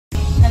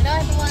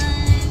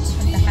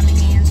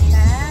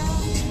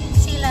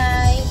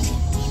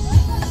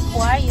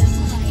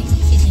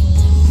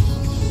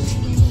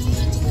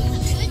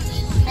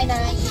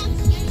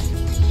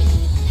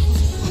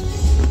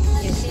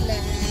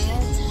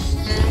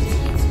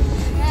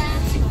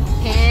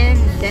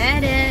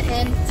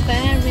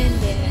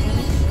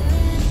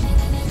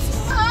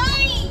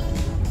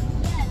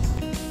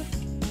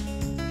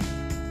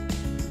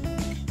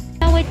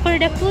for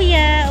the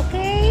kuya,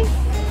 okay?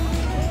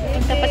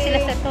 Punta pa sila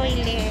sa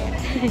toilet.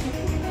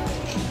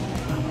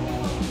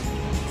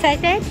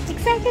 Excited?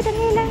 Excited,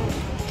 Angela?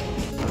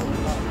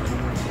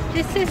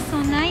 This is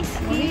so nice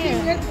here.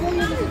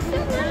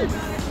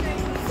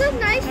 So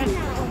nice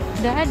now.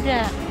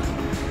 Dada.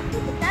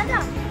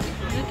 Dada.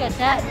 Look at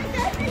that.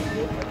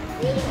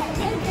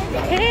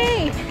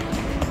 Hey!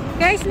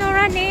 Guys, no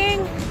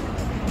running.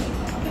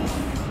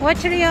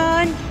 Watch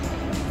Rion.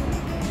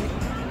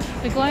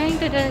 We're going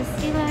to the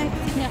Sealife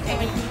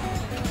Aquarium.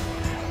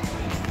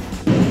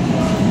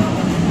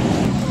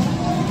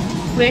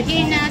 We're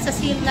here na sa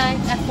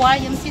Sealife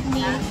Aquarium,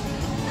 Sydney.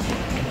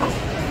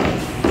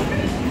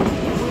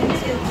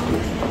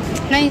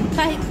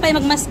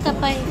 Magmaska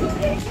pa eh.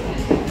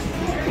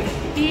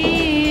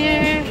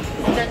 Here,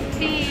 the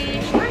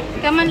fish.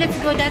 Come on, let's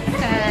go that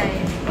side.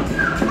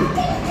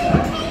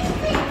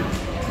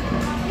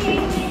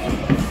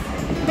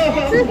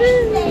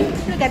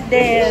 Look at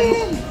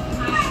them.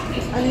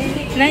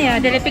 Naya,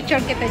 dali picture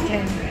kita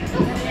dyan.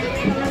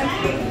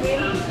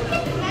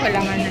 Wala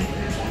nga na.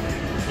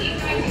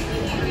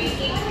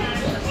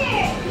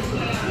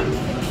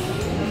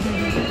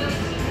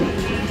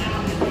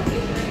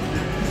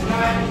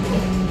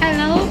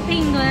 Hello,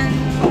 penguin.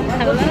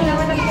 Hello.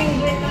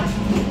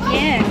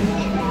 Yes.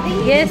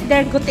 Yes,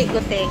 they're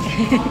gutik-gutik.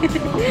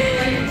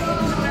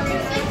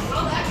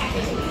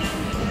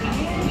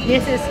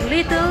 This is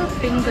little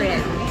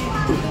penguin.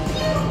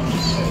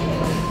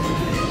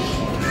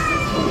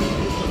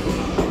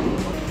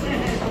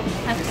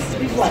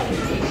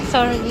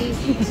 Sorry.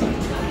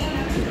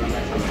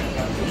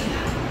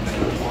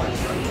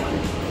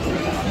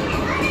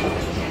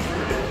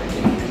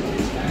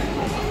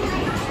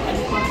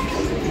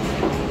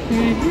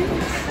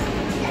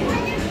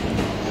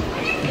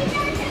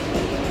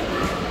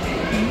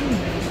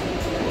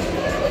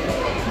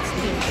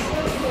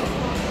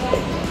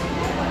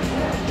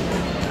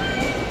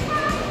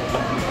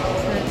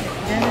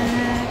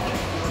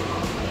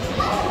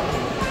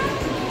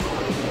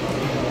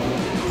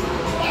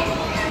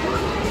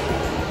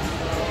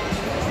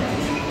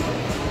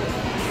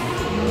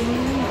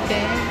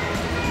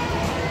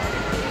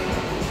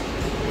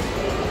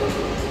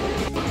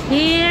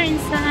 Here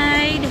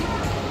inside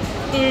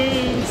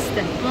is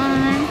the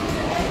plant.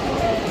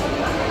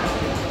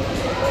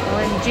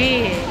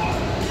 OMG.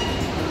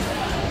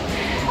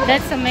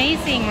 That's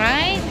amazing,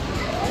 right?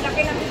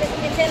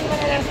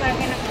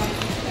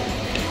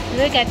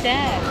 Look at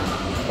that.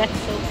 That's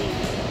so big.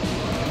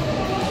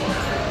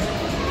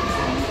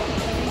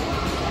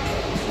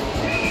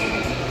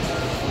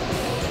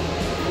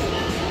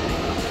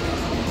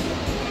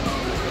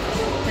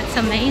 That's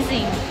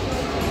amazing.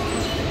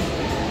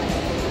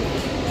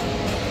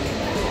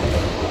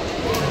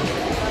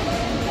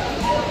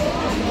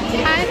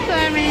 Hi,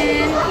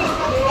 Carmen.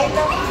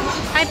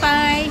 Hi,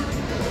 bye.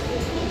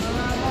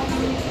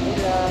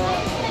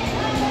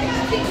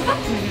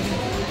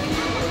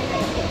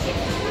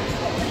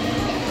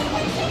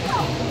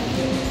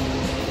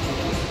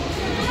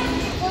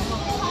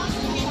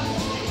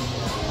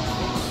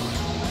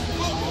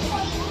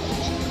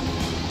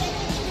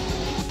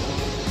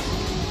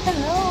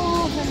 Hello,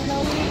 hello,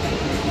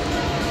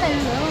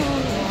 hello.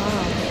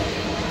 Wow.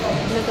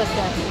 Look at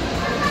that.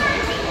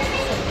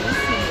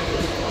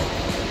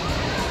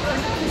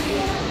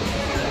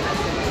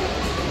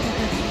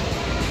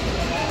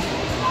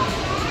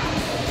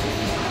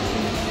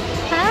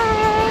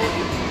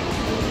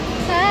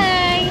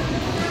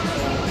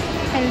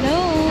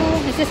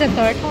 Hello, this is a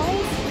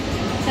tortoise.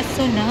 That's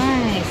so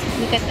nice.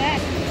 Look at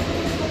that.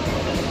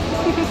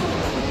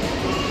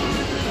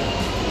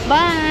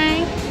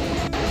 Bye.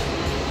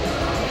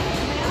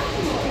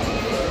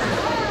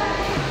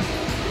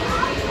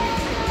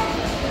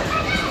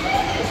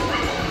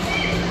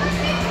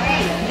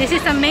 This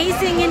is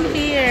amazing in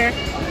here.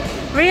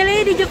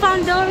 Really? Did you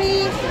found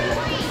Dory?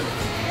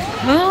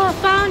 Oh,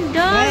 found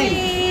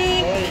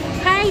Dory.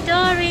 Hi,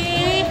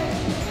 Dory.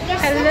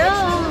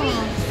 Hello.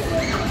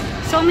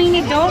 So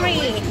many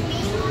Dory.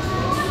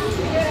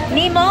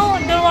 Nemo,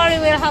 don't worry,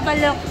 we'll have a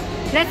look.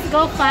 Let's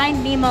go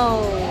find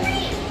Nemo.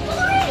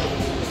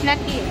 It's not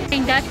here.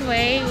 Going that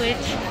way,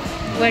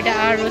 where the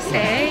arrow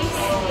says.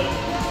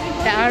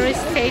 The arrow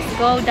says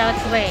go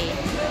that way.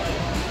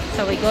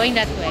 So we're going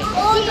that way.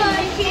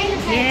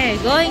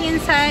 Yeah, going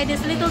inside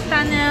this little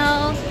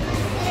tunnel.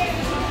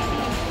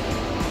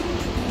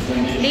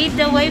 Lead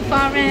the way,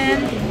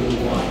 Farron.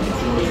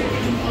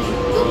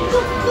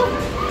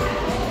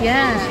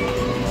 Yeah.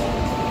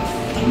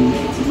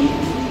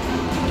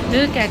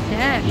 Look at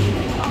that.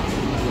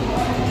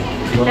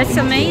 That's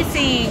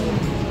amazing.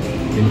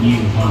 The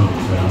new home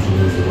around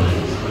all the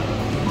waves.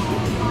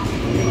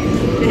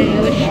 To the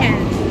ocean.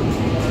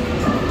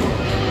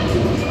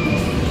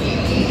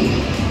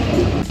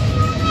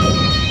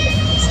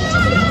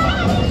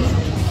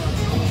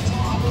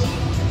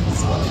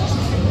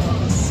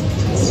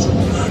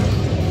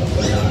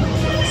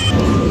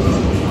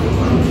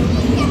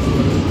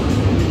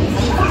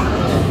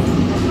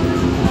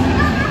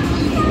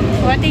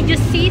 What did you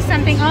see?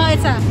 Something? Oh,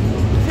 it's a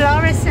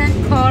fluorescent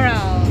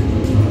coral.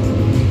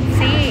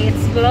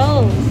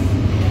 glows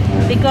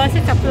because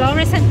it's a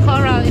fluorescent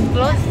coral. It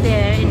glows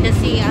there in the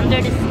sea,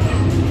 under the sea.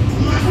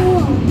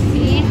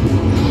 See?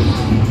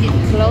 It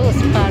glows,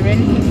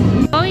 Karen.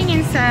 Going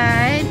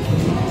inside.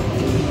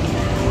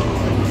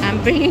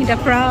 I'm bringing the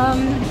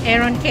prom.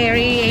 Aaron,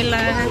 Carey,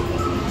 Ayla.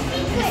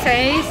 It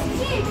says,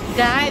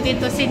 dive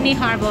into Sydney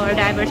Harbor,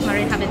 diverse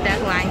marine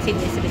habitat line,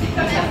 Sydney Sealife.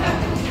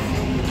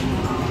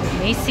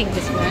 Amazing,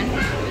 this one.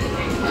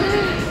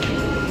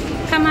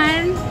 Come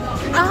on.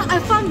 Oh, I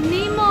found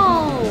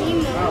Nemo.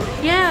 Nemo.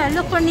 Yeah,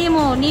 look for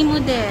Nemo. Nemo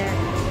there.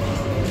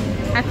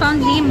 I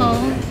found Nemo.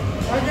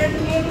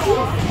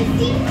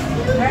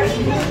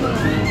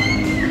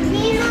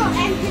 Nemo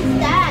and his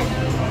dad.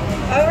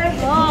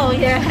 Oh,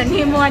 yeah.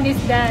 Nemo and his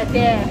dad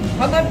there.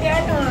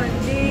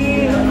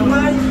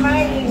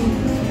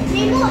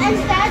 Nemo and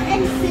dad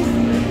and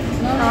sister.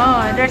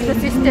 Oh, there's the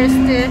sisters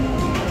too.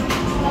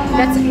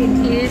 That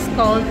is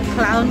called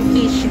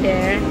clownfish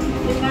there.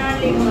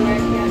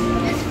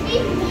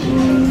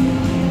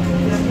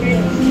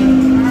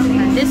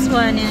 And this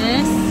one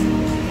is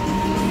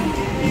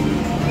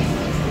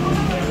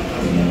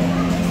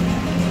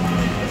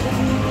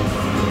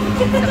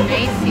it's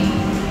amazing.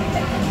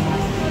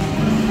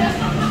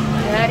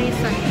 That is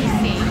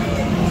amazing.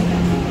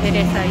 It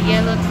is a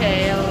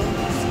yellowtail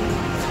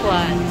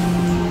squid.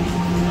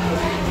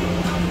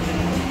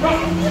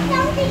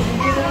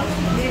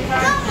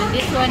 And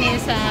this one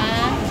is a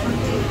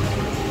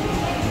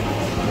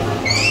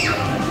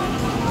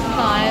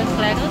five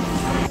cladus.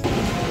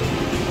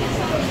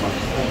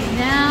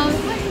 Now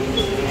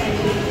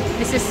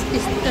this is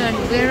Eastern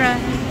Vera.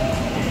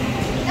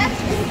 That's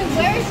the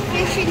worst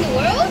fish in the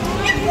world?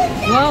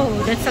 Whoa,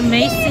 that's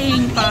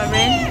amazing,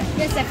 Karen.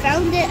 Yes, I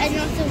found it and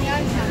also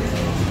Jan found it.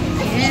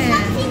 Yeah.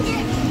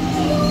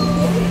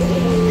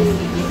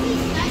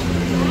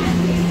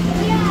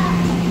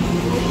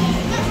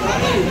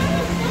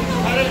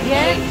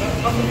 Yeah.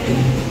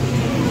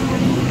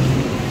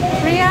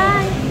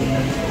 Rian.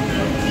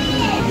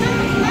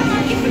 Mama,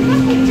 you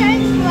forgot the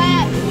giant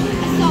crab.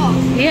 I saw.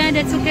 Yeah,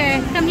 that's okay.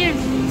 Come here.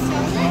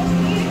 Saw that?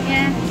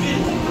 Yeah.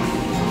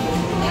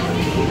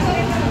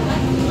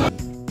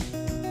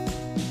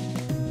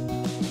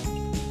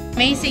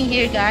 Amazing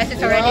here, guys.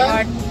 It's already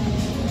our,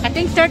 I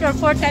think, third or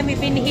fourth time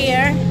we've been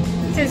here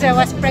since I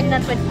was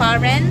pregnant with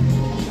Karen,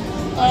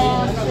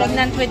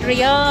 pregnant with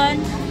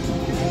Rion,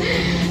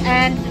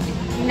 and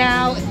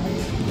now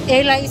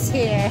Ayla is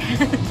here.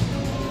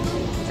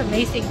 It's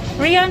amazing.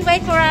 Rion,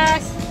 wait for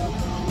us.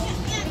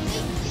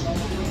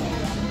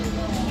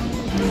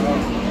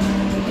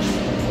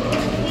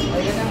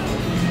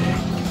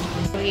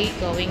 We're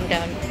going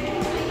down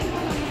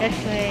that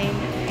way.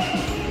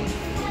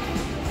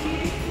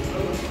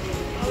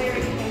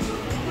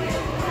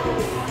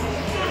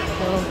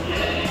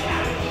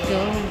 Go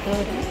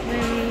that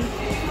way.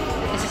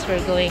 This is where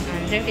we're going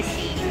under the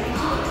sea.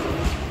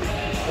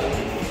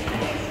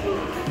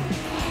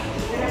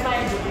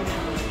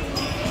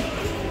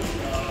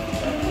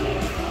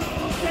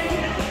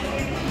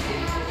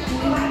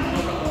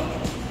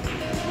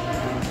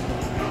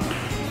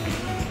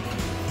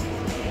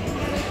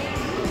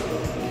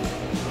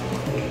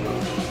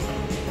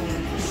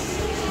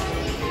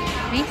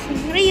 Amazing.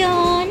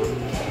 Rion!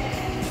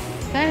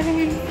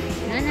 Karen!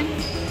 Nana!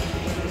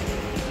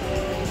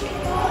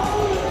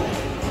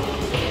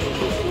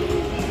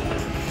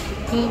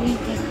 Going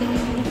to go.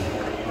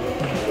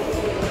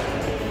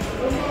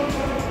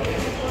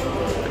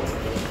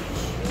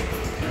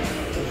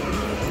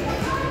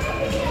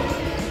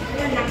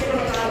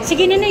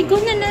 Sige, nanay, go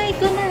na, nanay,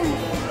 go na.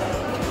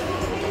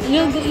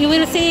 You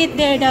will see it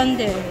there, down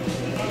there.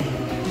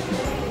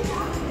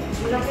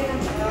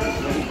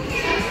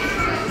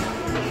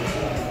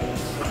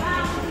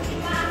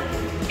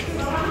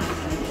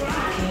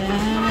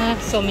 Yeah,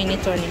 so many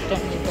turning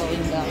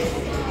going down.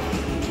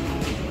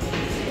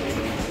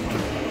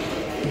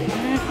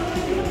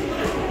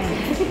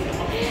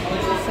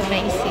 It's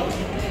amazing.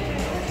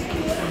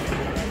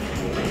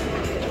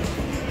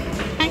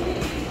 Hi.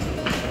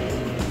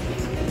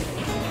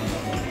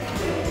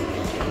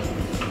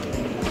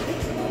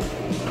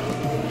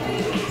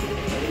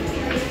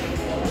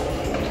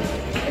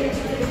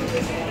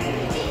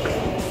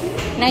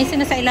 Nice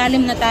na sa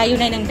ilalim na tayo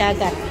na ng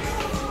dagat.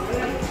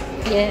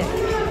 Yeah.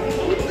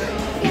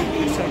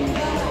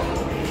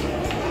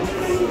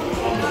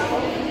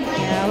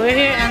 Yeah, we're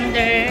here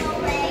under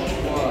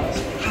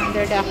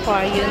the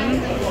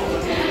aquarium.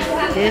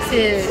 This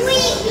is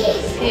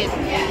it.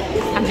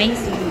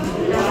 Amazing.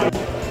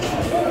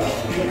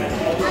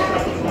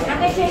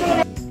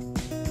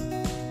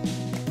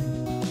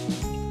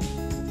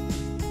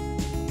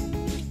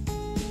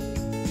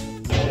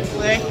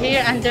 We're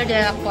here under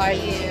the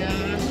aquarium,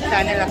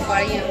 tunnel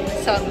aquarium.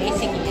 So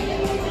amazing.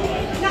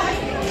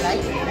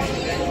 Like,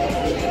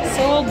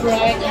 so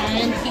bright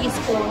and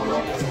peaceful.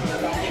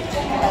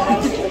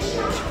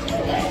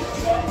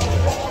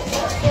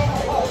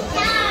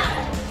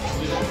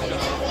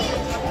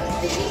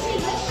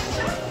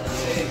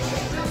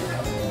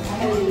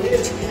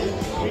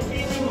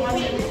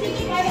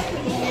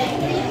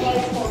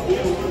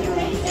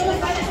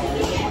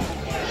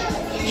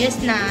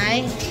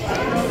 nice.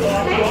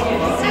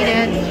 See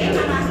that?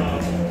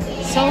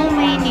 So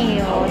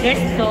many. Oh,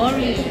 there's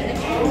Dory.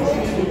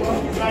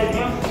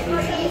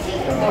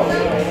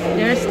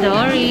 There's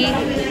Dory.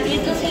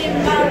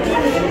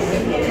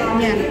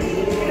 Yeah.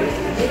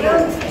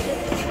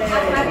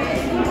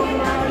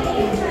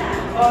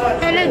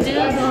 Hello,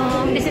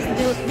 Dugong. This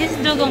is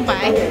Dugong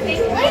pie.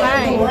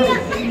 Pie.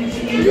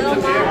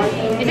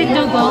 Is it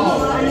Dugong?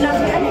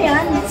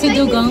 Si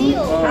Dugong?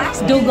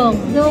 It's Dugong.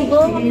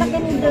 Dugong, ang laki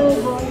ni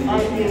Dugong.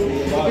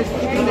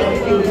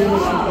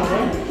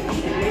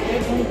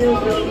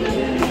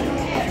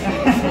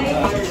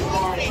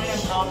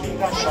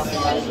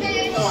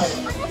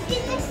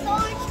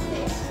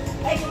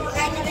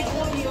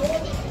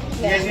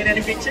 You guys need any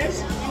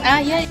pictures?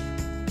 Yeah.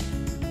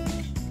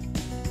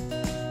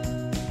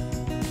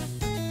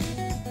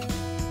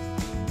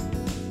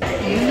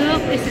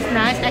 Look, this is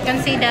nice. I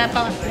can see the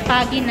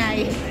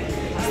paginay.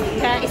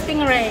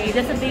 Stingray.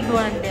 That's a big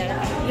one there.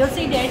 You'll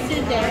see there. It's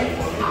there.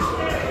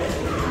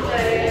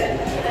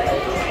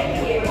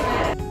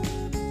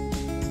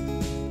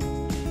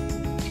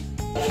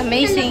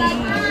 Amazing.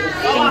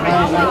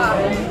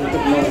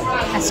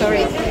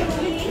 Sorry.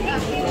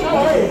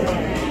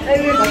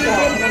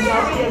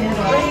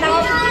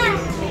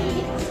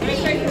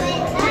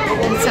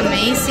 It's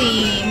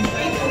amazing.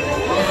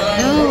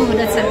 Oh,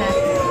 that's a lot.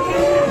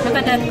 Look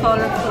at that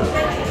colorful.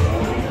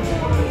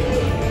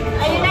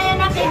 Ayun na yan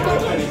natin.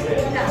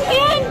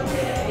 Ayan!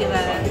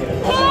 Diba?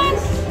 Yan!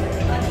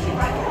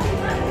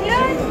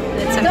 Yan!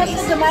 That's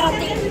amazing.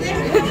 Dumarating.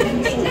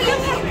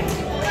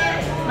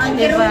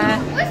 Diba?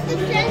 What's the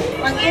trend?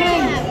 Mag-iroy.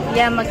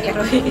 Yeah,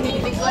 mag-iroy.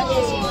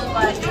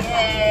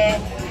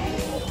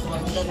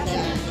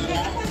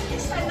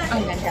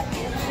 Ang ganda.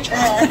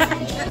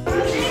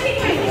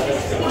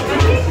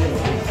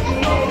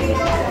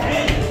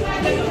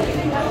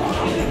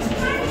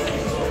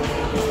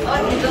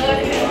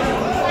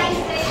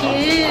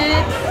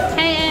 Cute.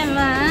 Hi,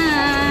 Emma.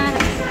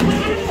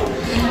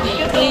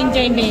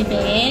 Enjoy,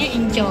 baby.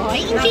 Enjoy.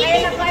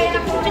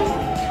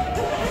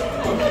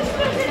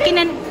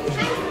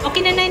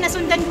 Okay na, Nay.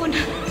 Nasundan ko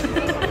na.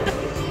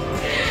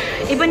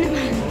 Iba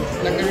naman.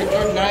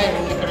 Nag-record live,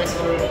 hindi ka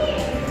record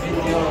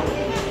video.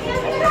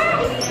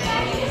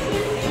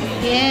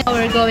 Yeah,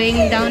 we're going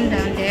down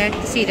there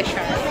to see the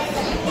shark.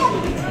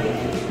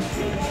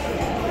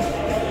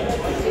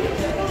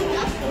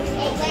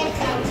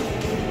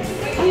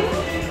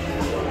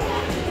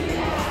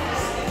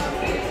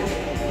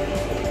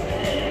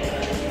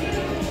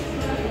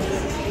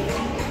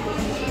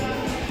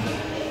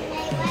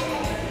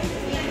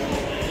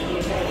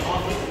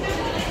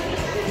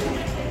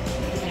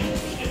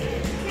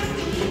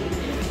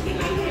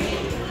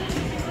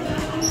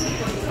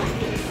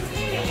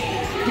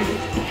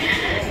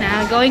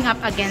 Now going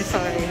up again,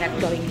 sorry, not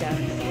going down.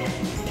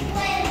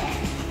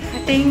 I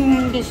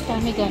think this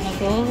time we're gonna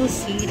go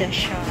see the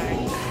shark.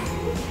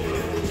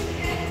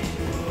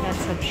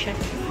 Lots of shark.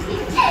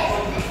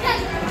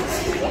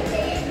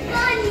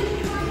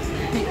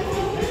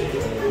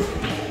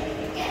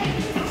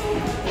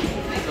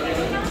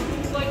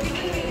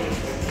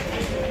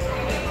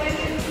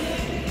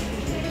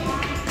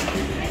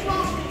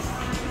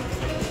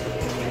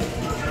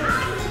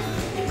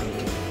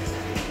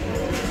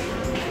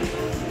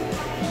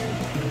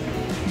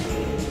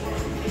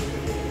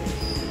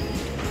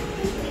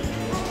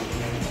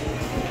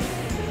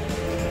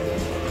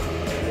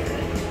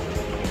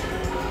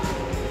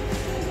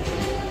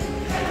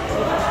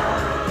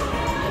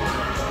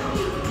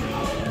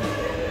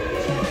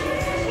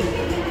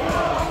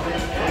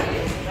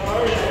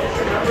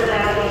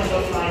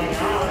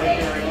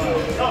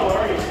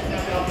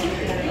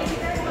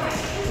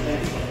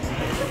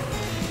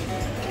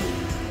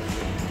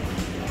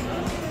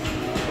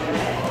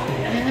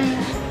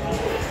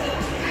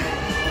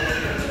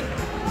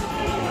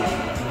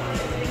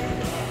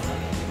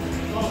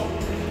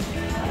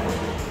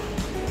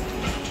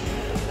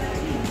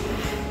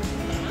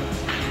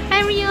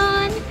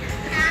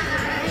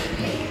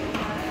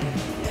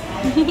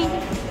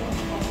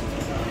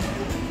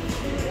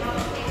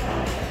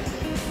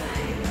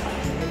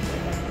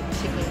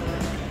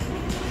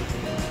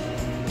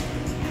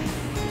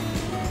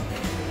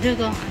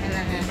 Dugong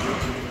Island.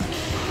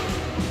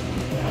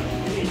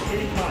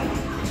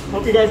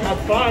 Hope you guys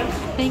have fun.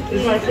 Thank This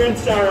is you. my friend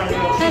Sarah.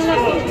 She's Hello.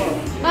 cool as well.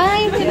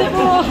 Ay, sino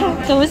po?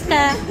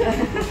 Kamusta?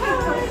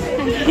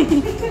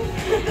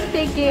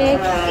 Sige.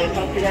 Alright,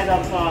 hope you guys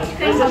have fun.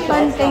 Have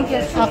fun, thank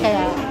you. Okay,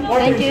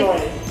 thank you.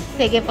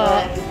 Sige po.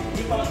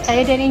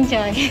 Kayo din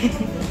enjoy.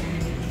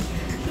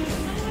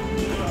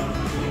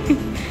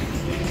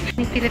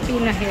 May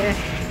Filipino here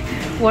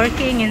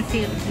working in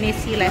Sydney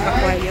Sealife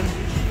Aquarium.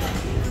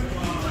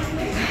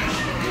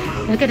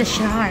 Look at the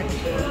shark.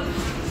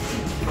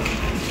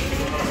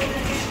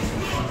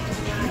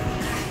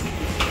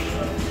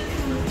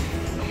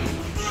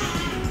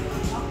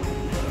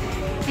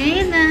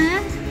 Hey,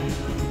 na.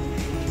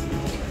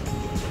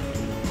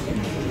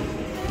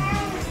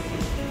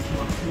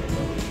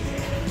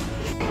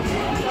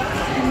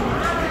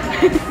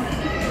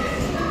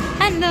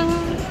 Hello.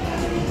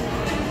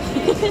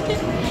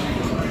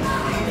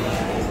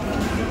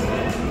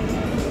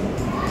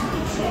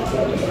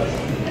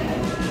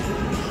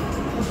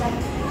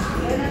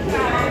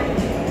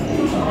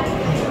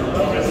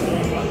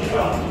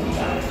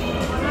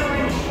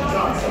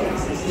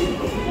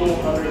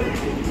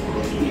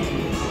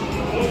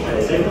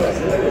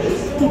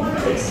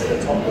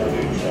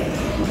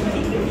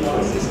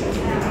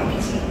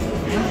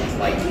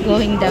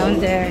 Going down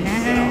there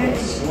now.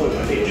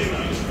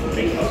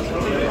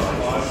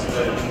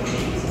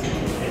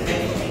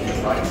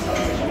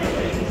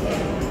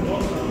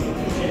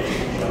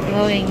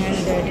 Going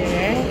under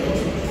there.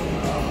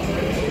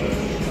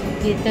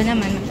 Dito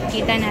naman,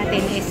 makikita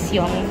natin is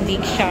yung big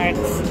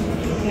sharks,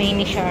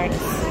 mini sharks.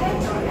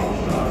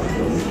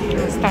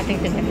 It's starting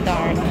to get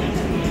dark.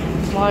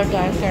 More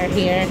darker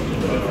here.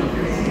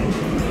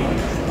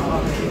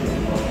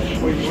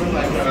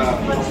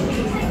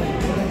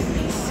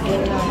 It's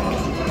good light.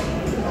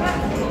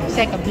 It's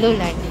like a blue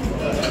light.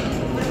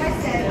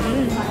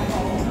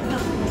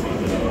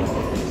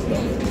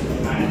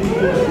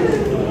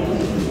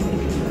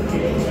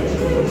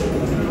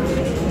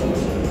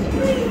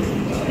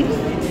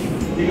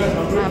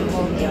 I'm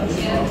holding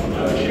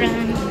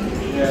shrimp.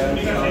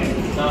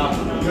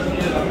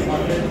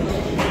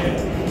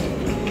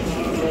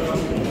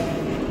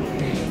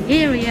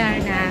 Here we are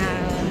now.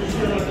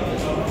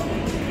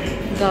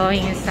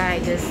 Going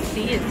inside the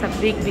sea. It's a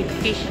big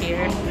fish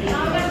here.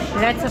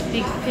 Lots of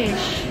big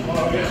fish.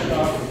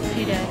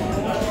 See that?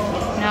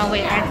 Now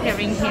we're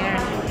entering here.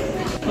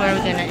 Where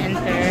we're gonna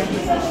enter.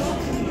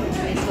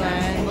 This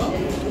one.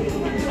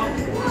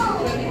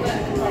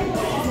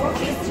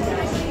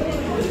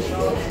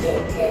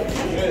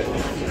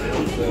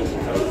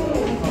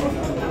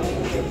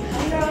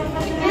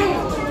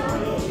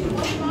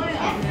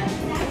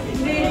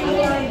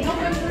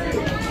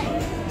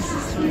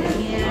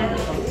 Here.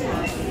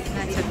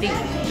 That's a big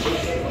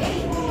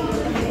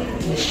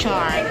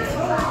shark.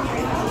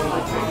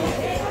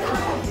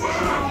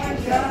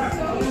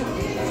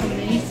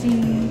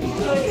 Amazing.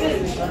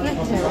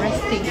 That's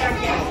interesting.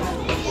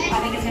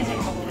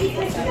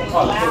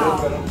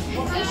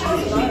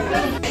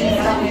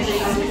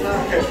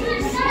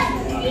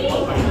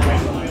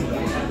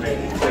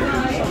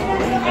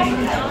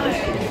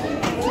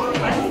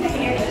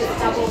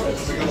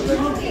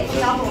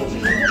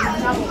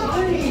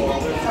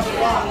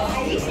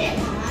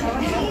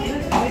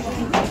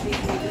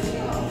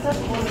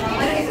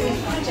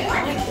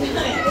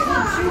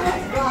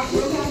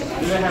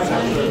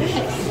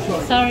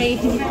 Sorry.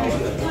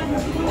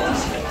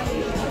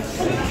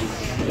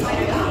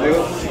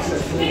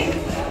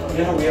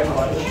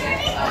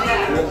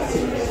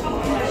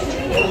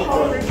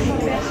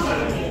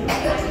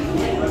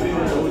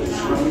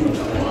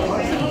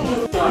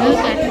 Look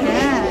at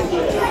that.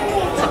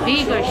 It's a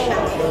bigger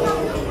shark.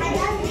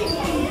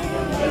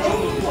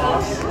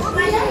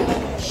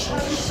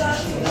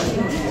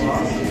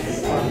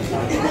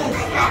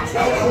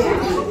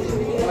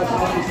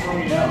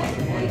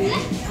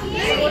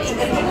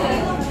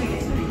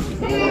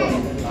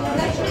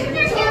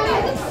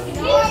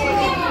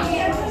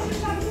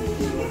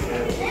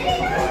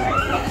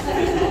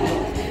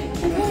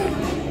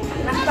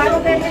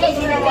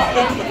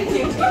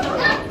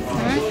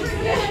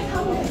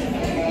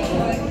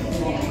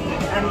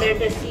 Under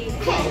the sea.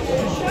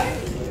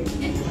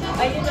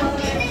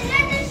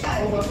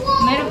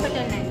 Meron pa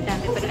dyan na.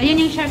 Dami pa. Ayan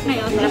yung shark na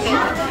yun. Laki.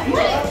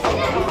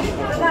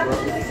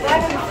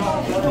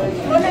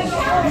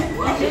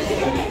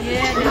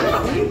 Yeah.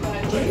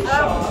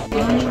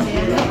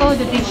 Look, oh,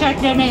 the big shark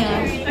there na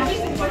yun.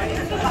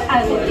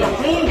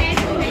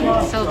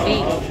 So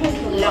big.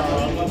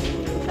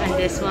 And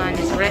this one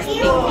is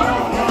resting. Look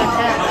at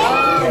that.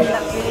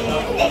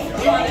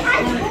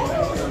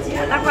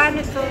 Takpan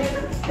ito.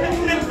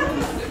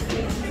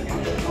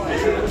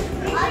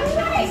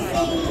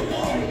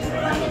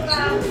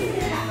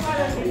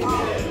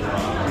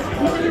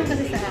 Dito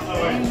kasi sa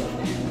akin.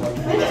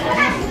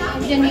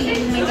 Diyan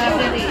yung may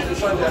battery.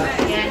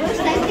 Yan.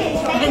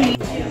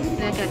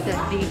 Look at that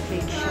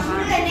big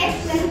shark.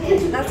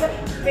 Nasa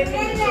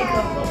pipindutin ko.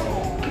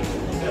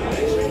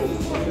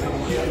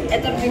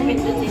 Ito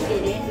pipindutin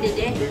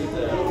din.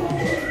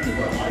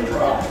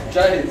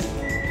 Jade,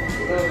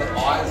 what are the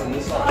eyes on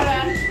this side?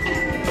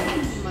 Oh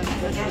my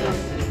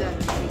goodness, that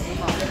big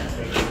shark.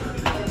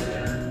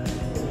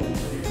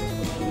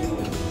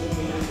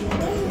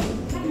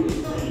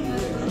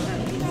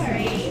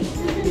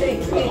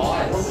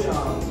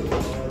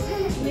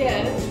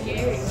 Yeah, that's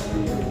scary.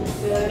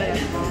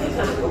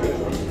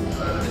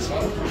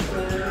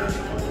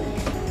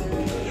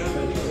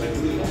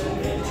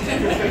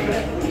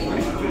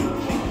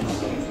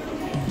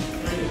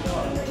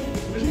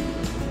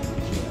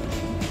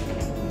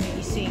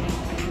 Amazing.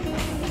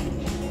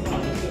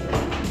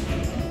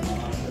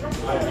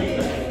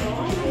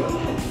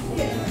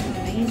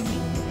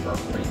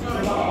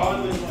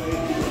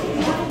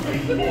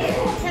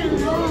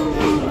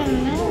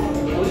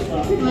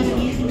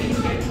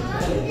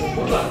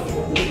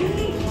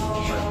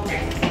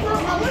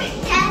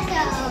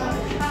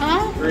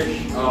 Huh?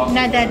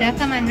 Na Dada,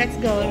 come on, let's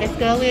go. Let's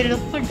go. We look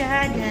for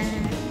Dada.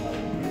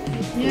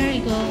 Here we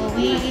go.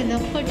 We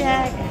look for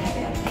Dada.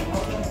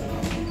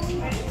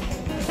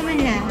 Come on,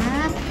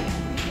 love.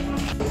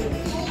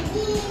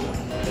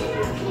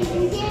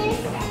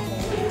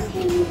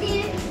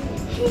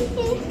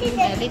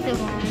 The little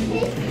one.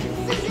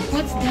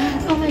 What's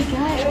that? Oh my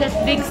gosh, that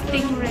big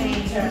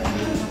stingray.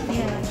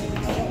 Yeah.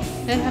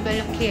 Let's have a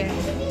look here.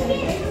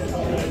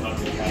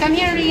 Come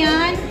here,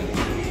 Rian.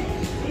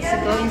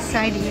 Let's go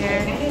inside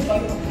here.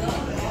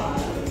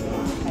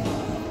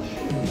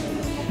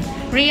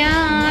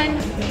 Rian!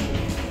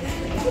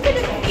 Look at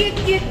the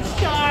cute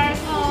shark.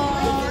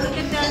 Oh, look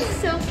at that.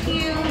 So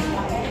cute.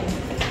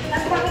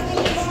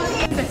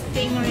 It's a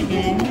stingray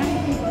then.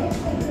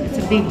 It's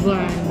a big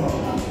one.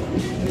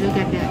 Look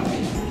at that.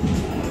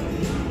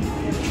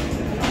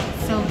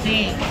 So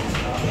big.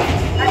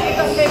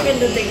 Itong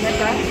pipindutin na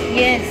ka?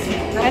 Yes.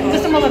 Ano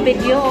gusto mo ba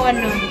video o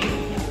ano?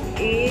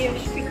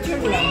 Picture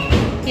lang.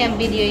 Yan,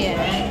 video yan.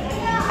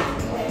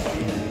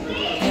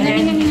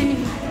 Nani.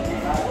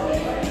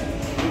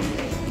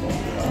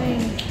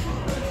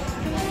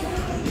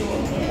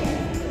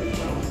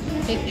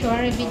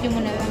 Picture, video mo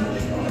na lang.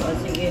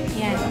 Sige.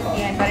 Yan,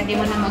 para di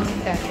mo na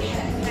mag-touch.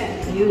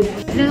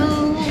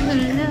 Hello.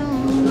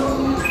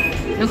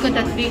 Look at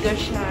that bigger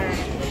shark.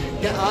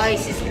 The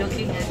eyes is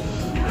looking at me.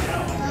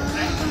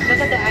 Look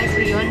at the eyes,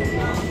 Rion.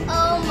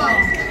 Oh my.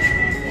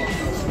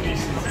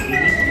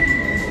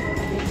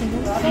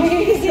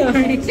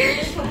 Sorry.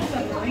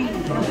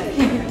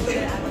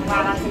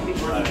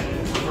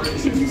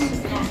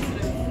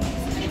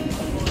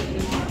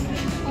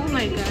 Oh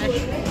my gosh.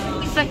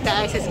 It's like the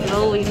eyes is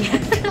glowing.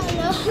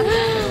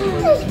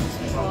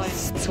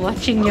 It's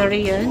watching you,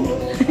 Rion.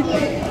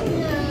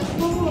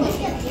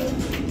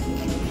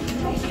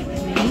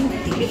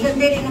 Isa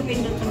din na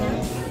pindutin na.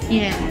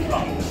 Yeah.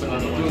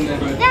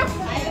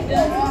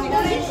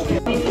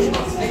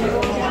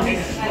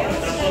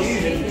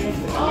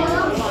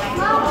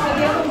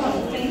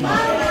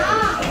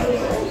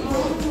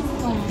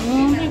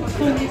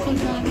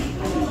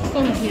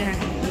 Come here.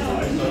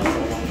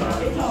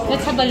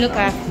 Let's have a look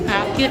at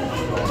cute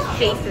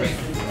faces.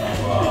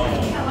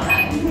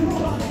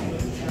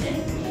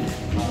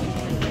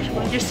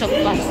 They're so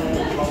fast.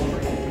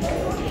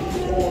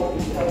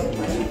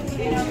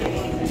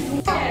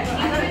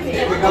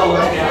 Here we go.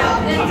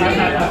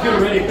 I feel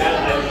really bad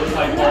that it was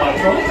like, oh, I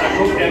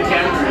broke that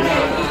camera.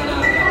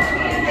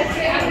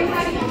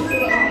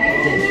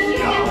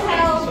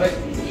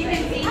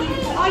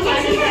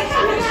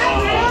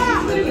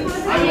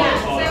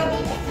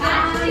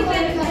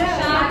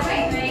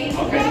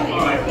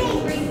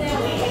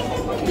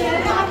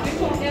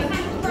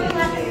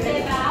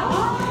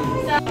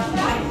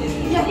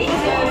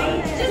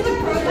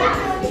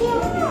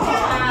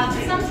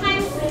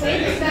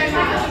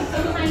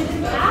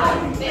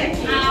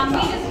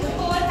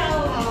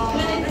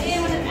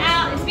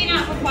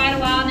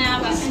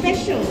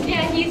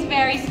 Yeah, he's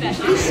very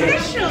special. He's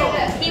special.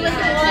 He was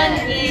born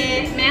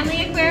in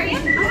Manly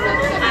Aquarium. He's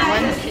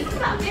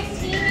about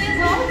 15 years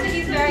old, so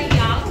he's very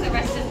young. The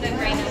rest of the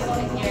gray nose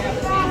in here.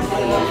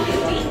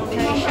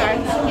 Very sharp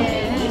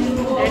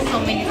skin. There's so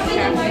many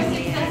sharks.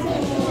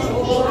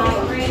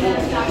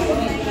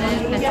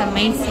 That's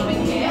amazing.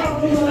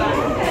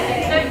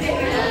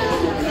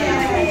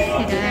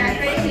 See that?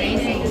 It's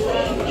amazing.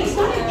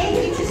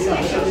 It's a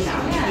special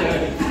shark.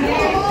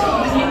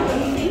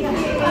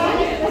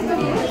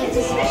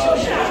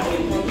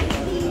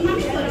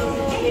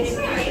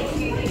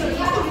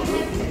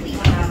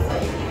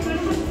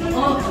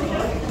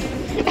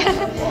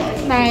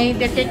 Nay,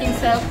 they're taking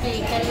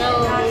selfie.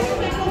 Hello.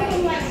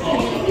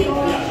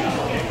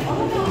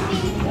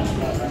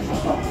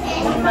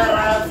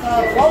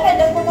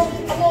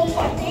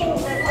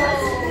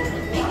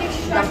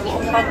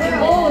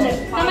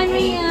 Come on,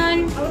 Rian.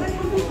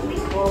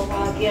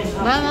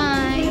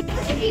 Bye-bye.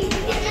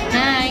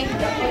 Hi.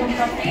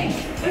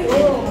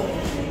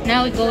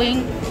 Now we're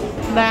going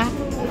back.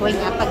 Going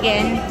up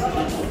again.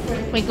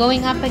 We're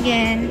going up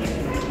again.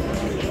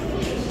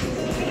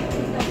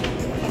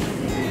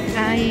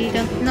 I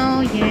don't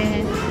know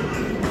yet.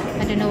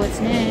 I don't know what's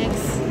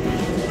next.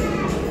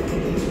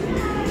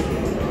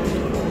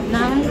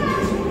 Now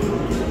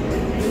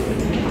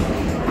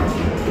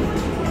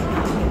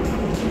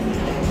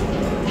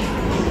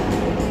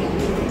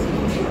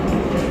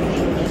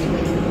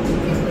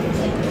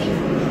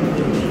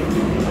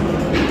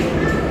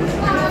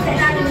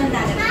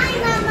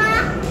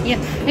yeah.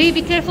 Hey,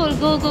 be careful.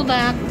 Go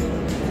back.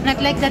 Not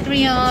like that,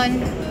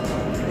 Rion.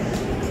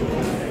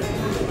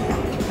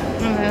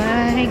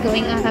 Alright,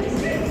 going up.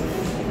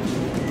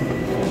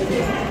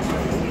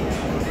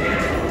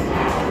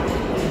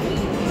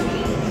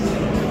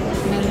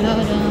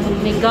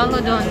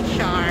 Megalodon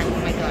shark.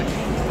 Oh my god.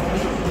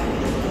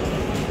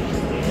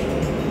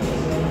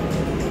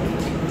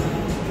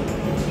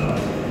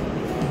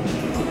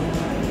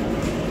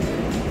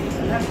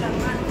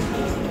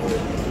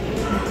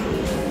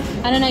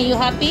 Ano na, you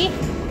happy?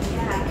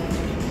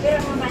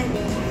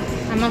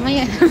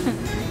 Mamaya.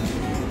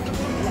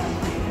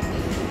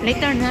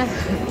 Later na.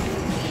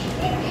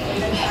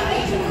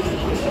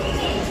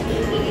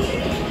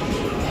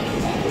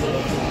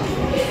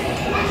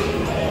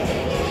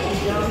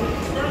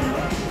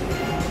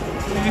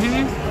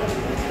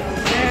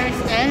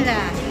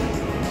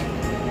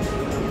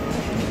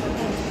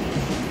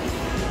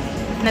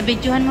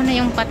 Nabidyohan mo na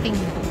yung pating.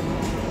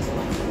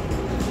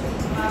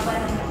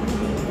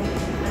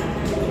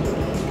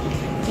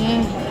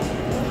 Okay.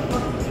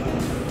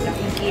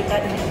 Nakikita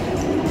na.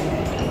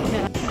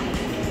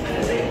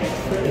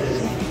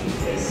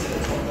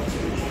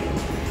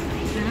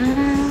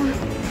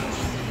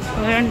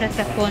 We're on the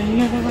tapon.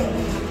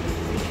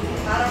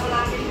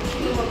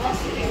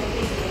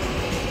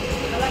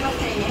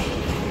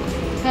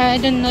 I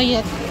don't know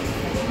yet.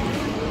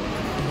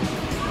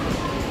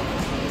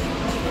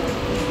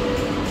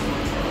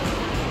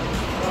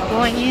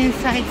 Going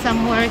inside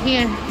somewhere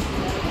here.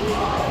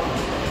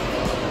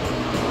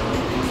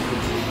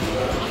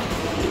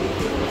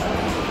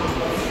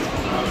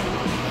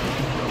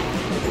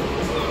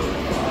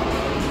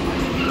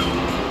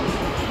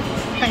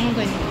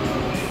 Penguin.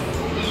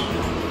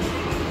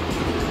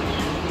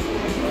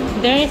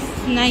 There is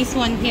nice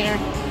one here.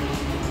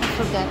 I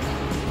forgot.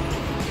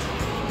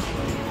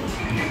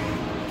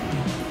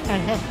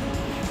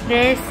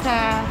 There's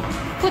a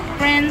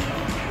footprint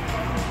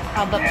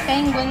of a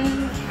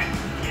penguin.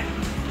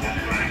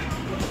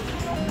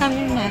 Come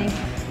here, man.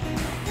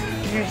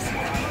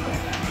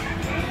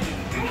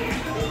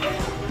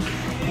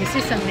 This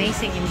is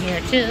amazing in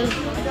here too.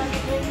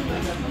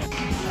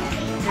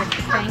 There's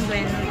the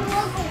penguin.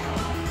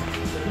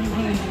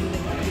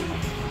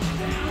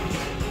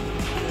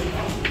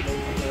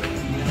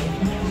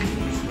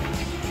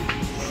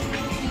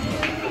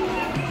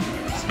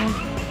 Some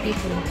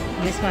people,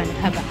 this one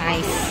have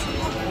ice.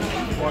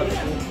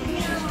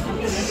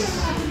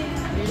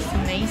 It's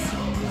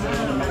amazing.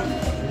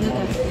 Look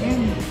at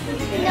them.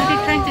 What are they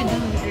trying to do?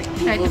 They're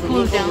trying to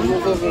cool down.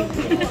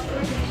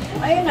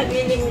 Ayun,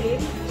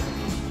 naglilingling.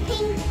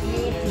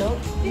 Itlog.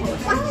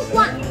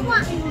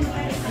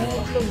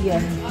 Itlog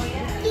yan.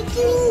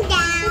 Cooling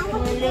down.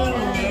 Cooling down.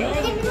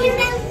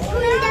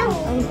 Cooling down.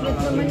 Ang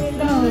cute naman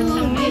nila.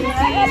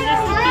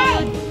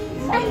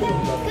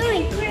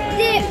 Going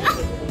there.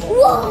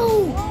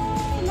 Whoa!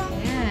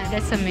 Yeah,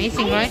 that's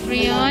amazing, right,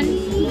 Rion?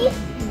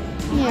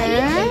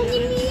 Yeah.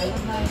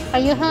 Are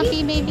you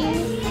happy, baby?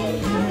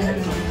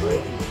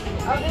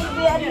 Oh,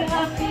 baby, I'm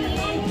happy.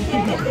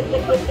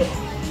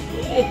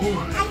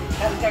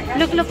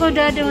 Look, oh,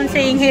 the other one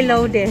saying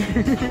hello there.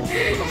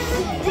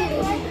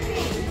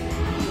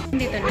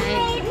 Dito na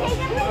eh.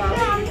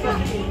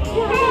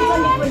 Sa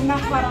likod na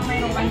parang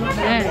mayroong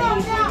ano.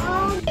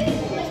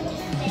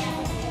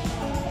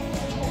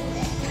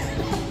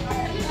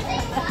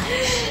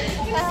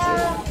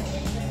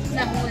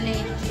 Nahuli.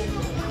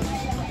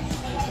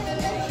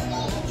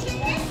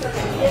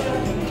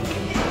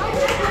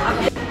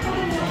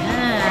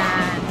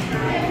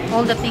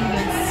 All the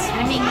penguins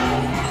swimming.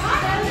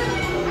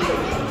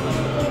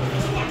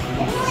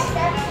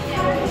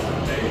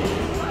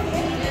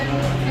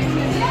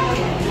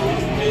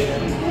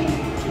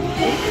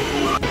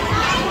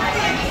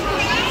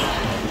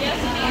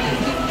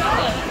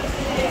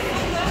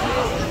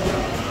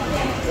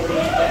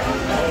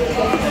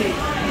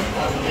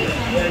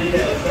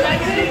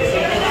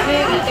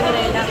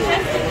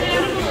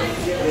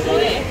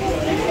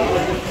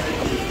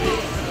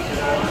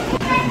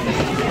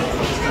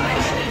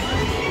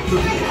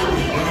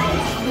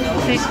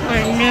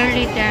 We're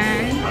nearly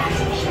done.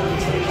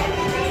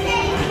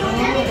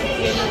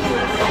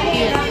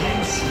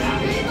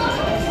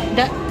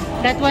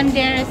 That one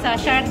there is a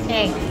shark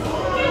egg.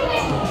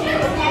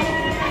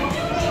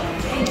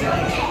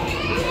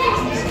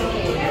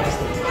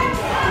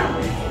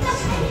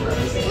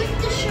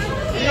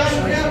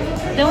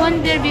 The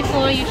one there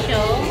before you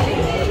show.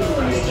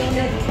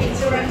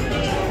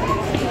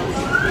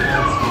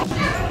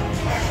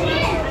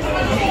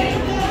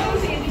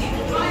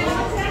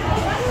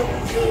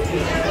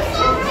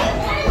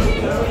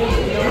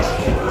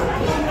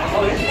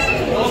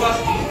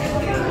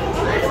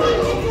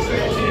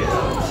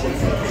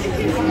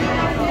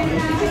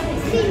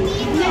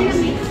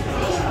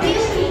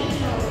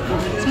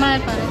 Smile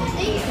pa.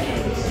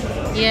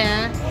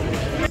 Yeah.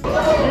 Look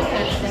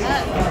at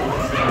that.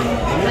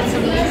 That's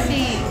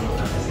amazing.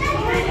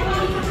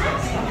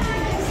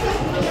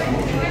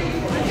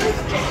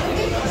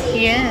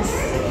 Yes.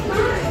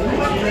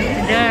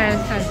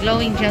 There's a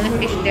glowing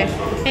jellyfish there.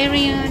 Hey,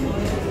 Rion.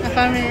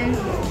 Apparent.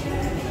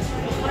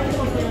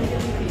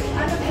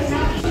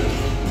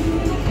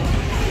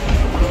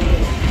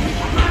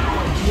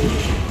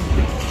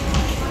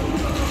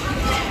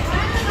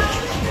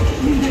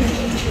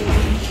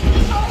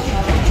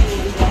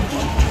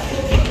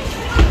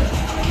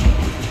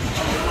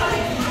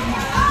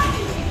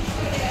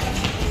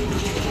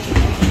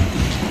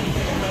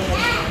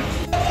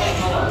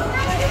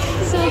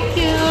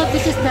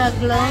 This is the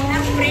glow.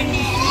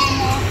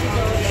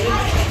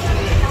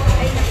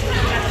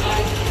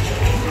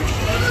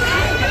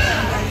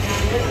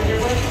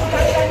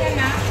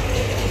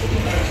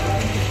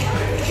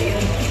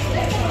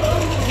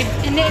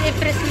 Hindi,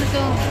 i-press mo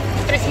to.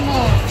 Press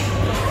mo.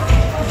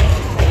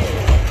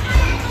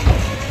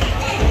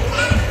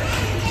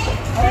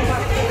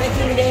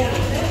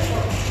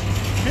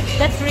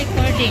 That's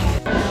recording.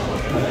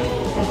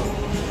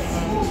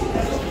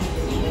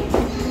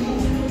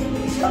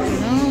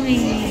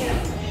 Glowing.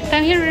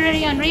 Come here,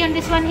 Rayon. Rayon,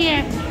 this one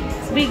here.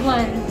 Big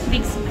one.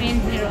 Big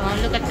screen here. Oh,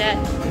 look at that.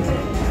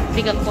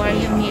 Big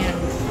aquarium here.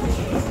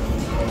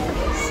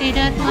 See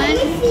that one?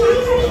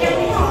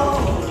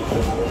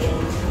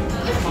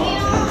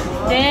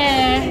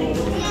 There.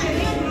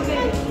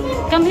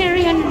 Come here,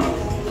 Rayon.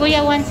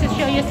 Kuya wants to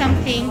show you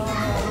something.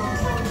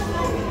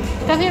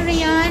 Come here,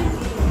 Rayon.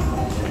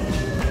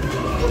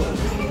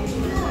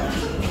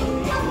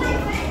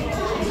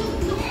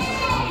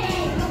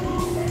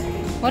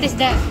 What is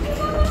that?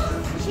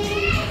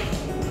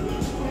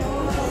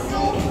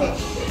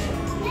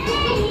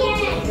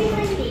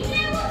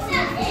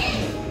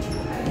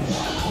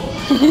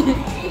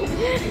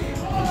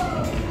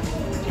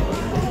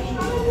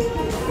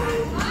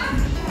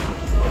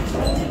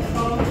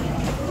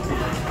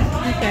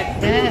 Look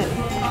at that.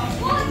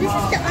 This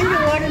is the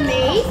underwater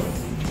maze.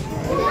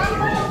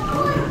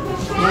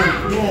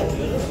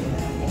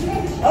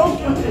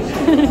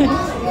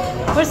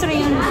 Where's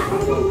Rayon?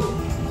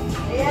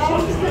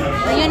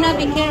 Rayon,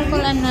 be careful,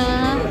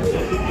 Anna.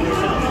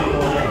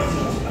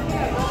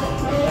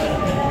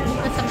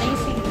 That's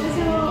amazing.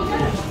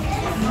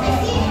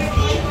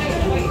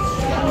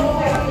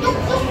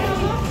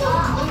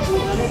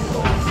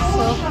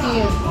 So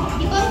cute.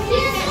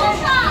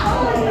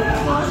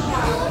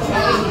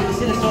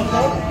 See the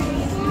sofa?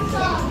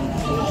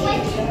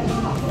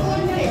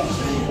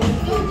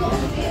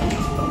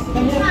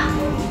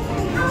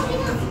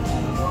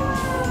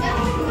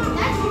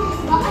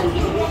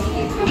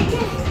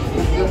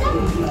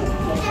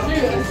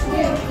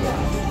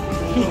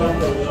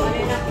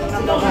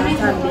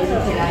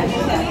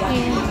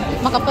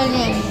 Makapal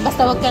yan.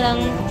 Basta wag ka lang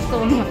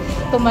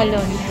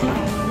tumalon.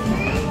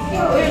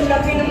 Uy,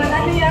 laki naman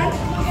ano yan?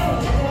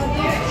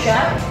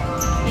 Siya?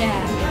 Yeah.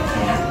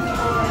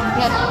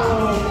 Yep.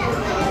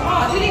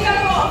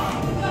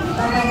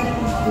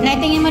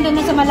 Naitingin mo doon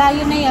sa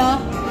malayo na yun.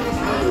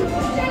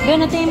 Doon,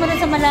 natingin mo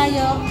doon sa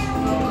malayo.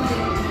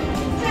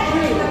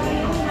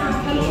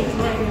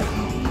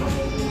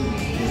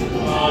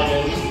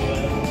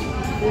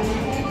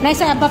 Nay,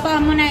 sa paa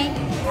mo, Nay.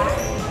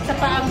 Sa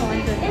paa mo,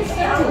 andun.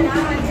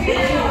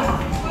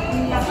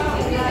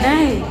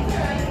 Nay.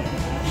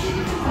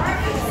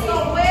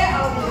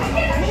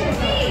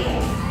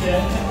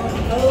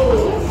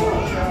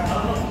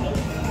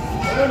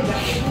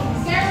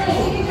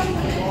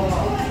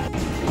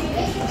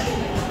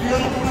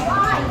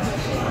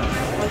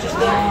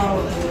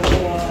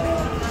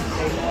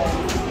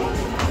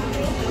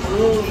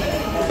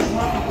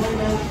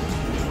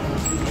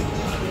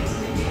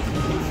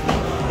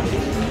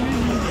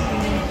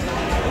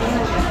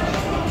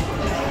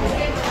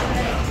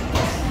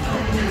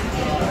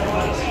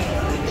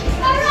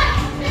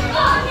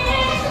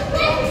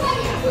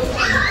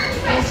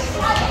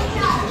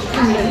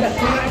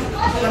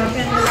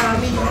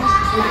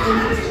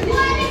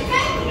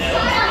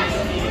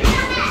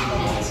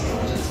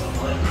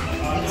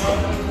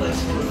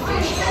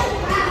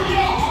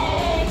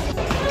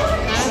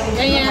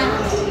 Ayan.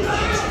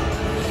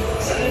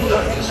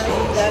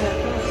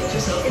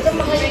 Ito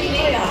makikita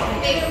ko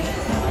yan.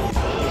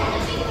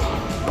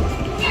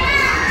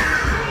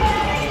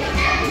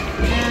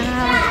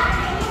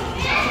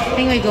 I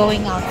think we're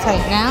going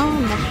outside now.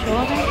 I'm not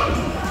sure.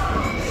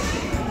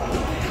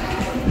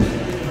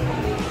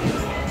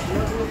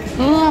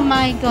 Oh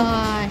my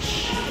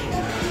gosh.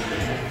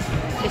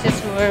 This is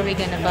where we're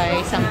gonna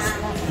buy some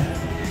stuff.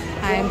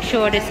 I'm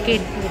sure this kid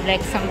would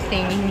like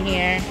something in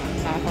here.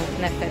 I hope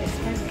not that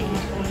expensive.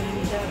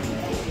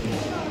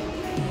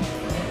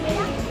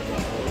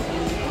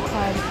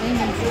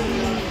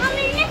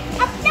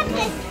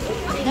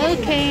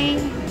 Okay.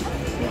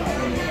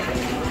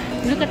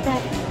 Look at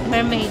that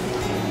mermaid.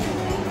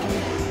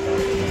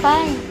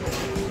 Fine.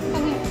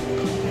 Come here.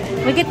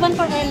 We get one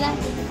for Ella.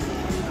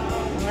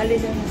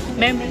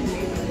 Mermaid.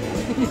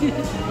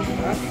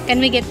 Can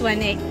we get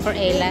one for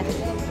Ella?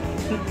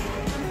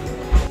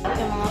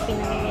 Yung mga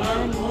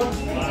pinamilihan.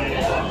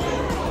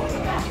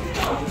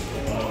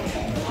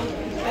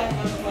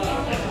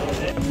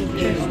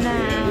 Pictures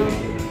now.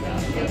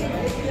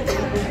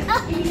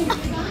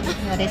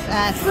 What is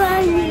us?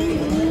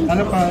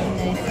 Ano pa?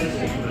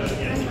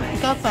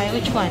 Coffee,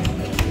 which one?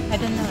 I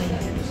don't know.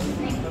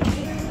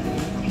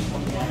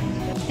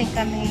 I think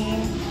kami.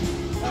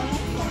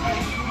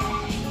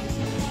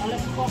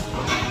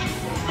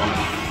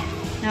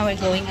 Now we're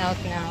going out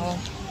now.